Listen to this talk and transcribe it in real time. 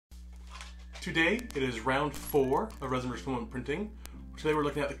Today it is round 4 of resin versus filament printing. Today we're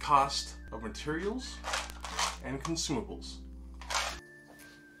looking at the cost of materials and consumables.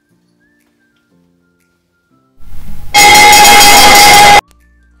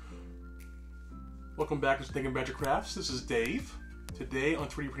 Welcome back to Thinking About Your Crafts. This is Dave. Today on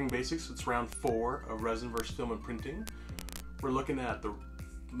 3D Printing Basics, it's round 4 of resin versus filament printing. We're looking at the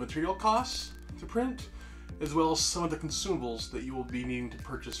material costs to print, as well as some of the consumables that you will be needing to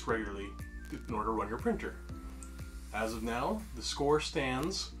purchase regularly in order to run your printer. As of now, the score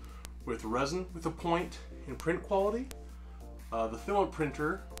stands with resin with a point in print quality, the filament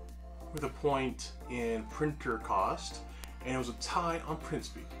printer with a point in printer cost, and it was a tie on print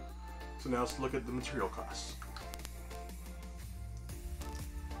speed. So now let's look at the material costs.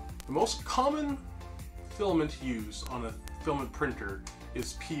 The most common filament used on a filament printer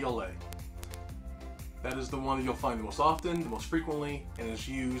is PLA. That is the one that you'll find the most often, the most frequently, and is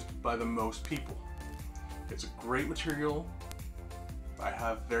used by the most people. It's a great material. I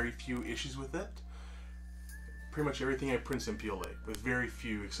have very few issues with it. Pretty much everything I print is in PLA, with very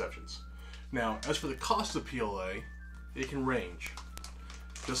few exceptions. Now, as for the cost of PLA, it can range.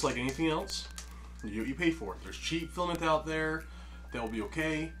 Just like anything else, you get what you pay for it. There's cheap filament out there, they'll be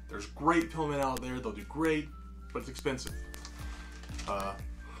okay. There's great filament out there, they'll do great, but it's expensive.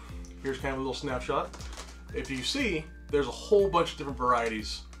 Here's kind of a little snapshot. If you see, there's a whole bunch of different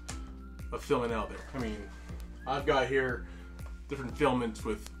varieties of filament out there. I mean, I've got here different filaments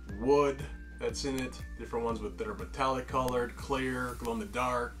with wood that's in it, different ones that are metallic colored, clear, glow in the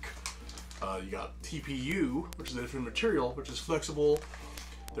dark. You got TPU, which is a different material, which is flexible.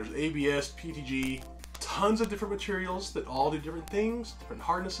 There's ABS, PTG, tons of different materials that all do different things, different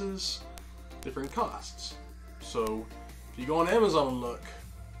hardnesses, different costs. So if you go on Amazon and look,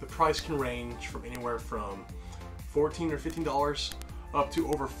 the price can range from anywhere from $14 or $15 up to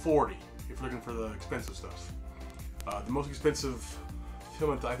over $40 if you're looking for the expensive stuff. The most expensive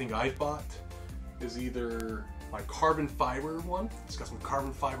filament I think I've bought is either my carbon fiber one. It's got some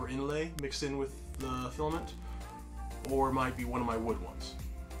carbon fiber inlay mixed in with the filament, or it might be one of my wood ones.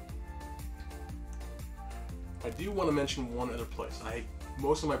 I do want to mention one other place.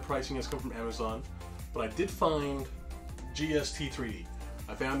 Most of my pricing has come from Amazon, but I did find GST3D.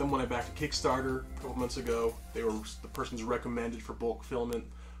 I found them when I backed a Kickstarter a couple months ago. They were the person's recommended for bulk filament.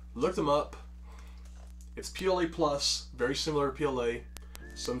 Looked them up. It's PLA plus, very similar to PLA.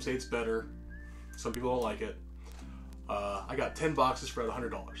 Some say it's better. Some people don't like it. I got 10 boxes for about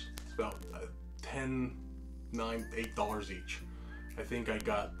 $100. It's about $8 each. I think I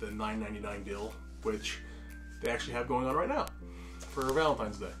got the $9.99 deal, which they actually have going on right now for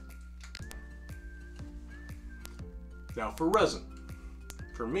Valentine's Day. Now for resin.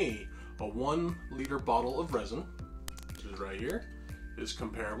 For me, a 1 liter bottle of resin, which is right here, is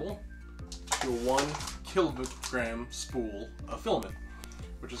comparable to a 1 kilogram spool of filament,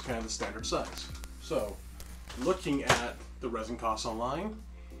 which is kind of the standard size. So, looking at the resin costs online,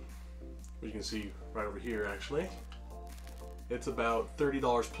 you can see right over here actually, it's about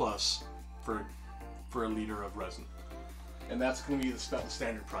 $30 plus for a liter of resin. And that's going to be about the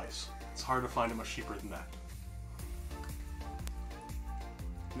standard price. It's hard to find it much cheaper than that.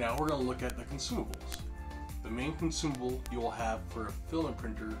 Now we're going to look at the consumables. The main consumable you will have for a filament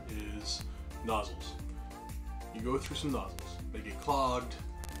printer is nozzles. You go through some nozzles. They get clogged,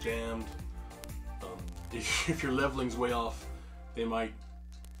 jammed. If your leveling's way off, they might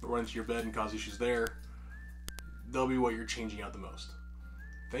run into your bed and cause issues there. They'll be what you're changing out the most.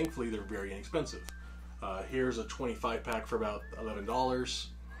 Thankfully, they're very inexpensive. Here's a 25 pack for about $11.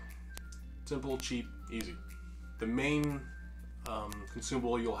 Simple, cheap, easy. The main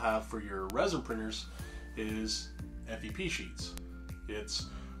consumable you'll have for your resin printers is FEP sheets. It's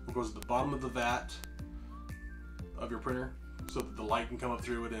what goes at the bottom of the vat of your printer so that the light can come up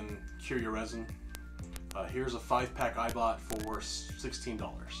through it and cure your resin. Here's a 5-pack I bought for $16.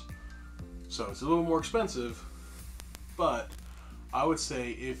 So it's a little more expensive, but I would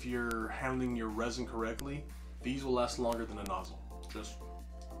say if you're handling your resin correctly, these will last longer than a nozzle. Just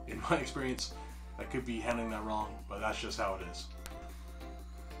in my experience, I could be handling that wrong, but that's just how it is.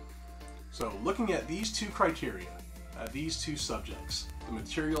 So looking at these two criteria, at these two subjects, the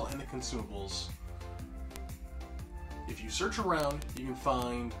material and the consumables, if you search around, you can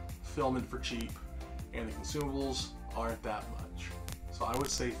find filament for cheap, and the consumables aren't that much. So I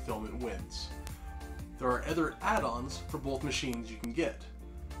would say filament wins. There are other add-ons for both machines you can get,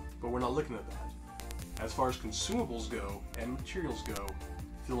 but we're not looking at that. As far as consumables go and materials go,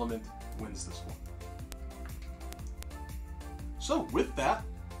 filament wins this one. So with that,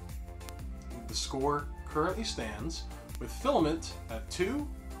 the score currently stands with filament at 2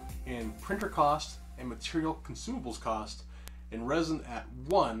 in printer cost and material consumables cost, and resin at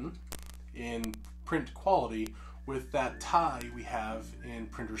 1 in print quality, with that tie we have in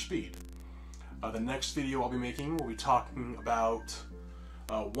printer speed. The next video I'll be making will be talking about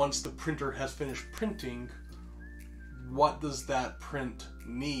once the printer has finished printing, what does that print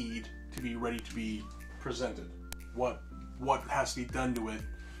need to be ready to be presented? What has to be done to it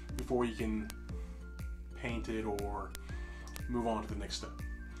before you can paint it or move on to the next step.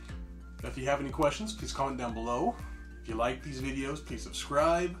 If you have any questions, please comment down below. If you like these videos, please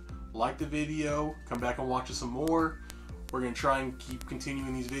subscribe, like the video, come back and watch us some more. We're going to try and keep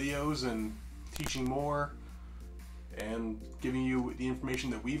continuing these videos and teaching more and giving you the information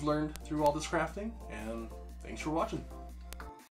that we've learned through all this crafting. And thanks for watching.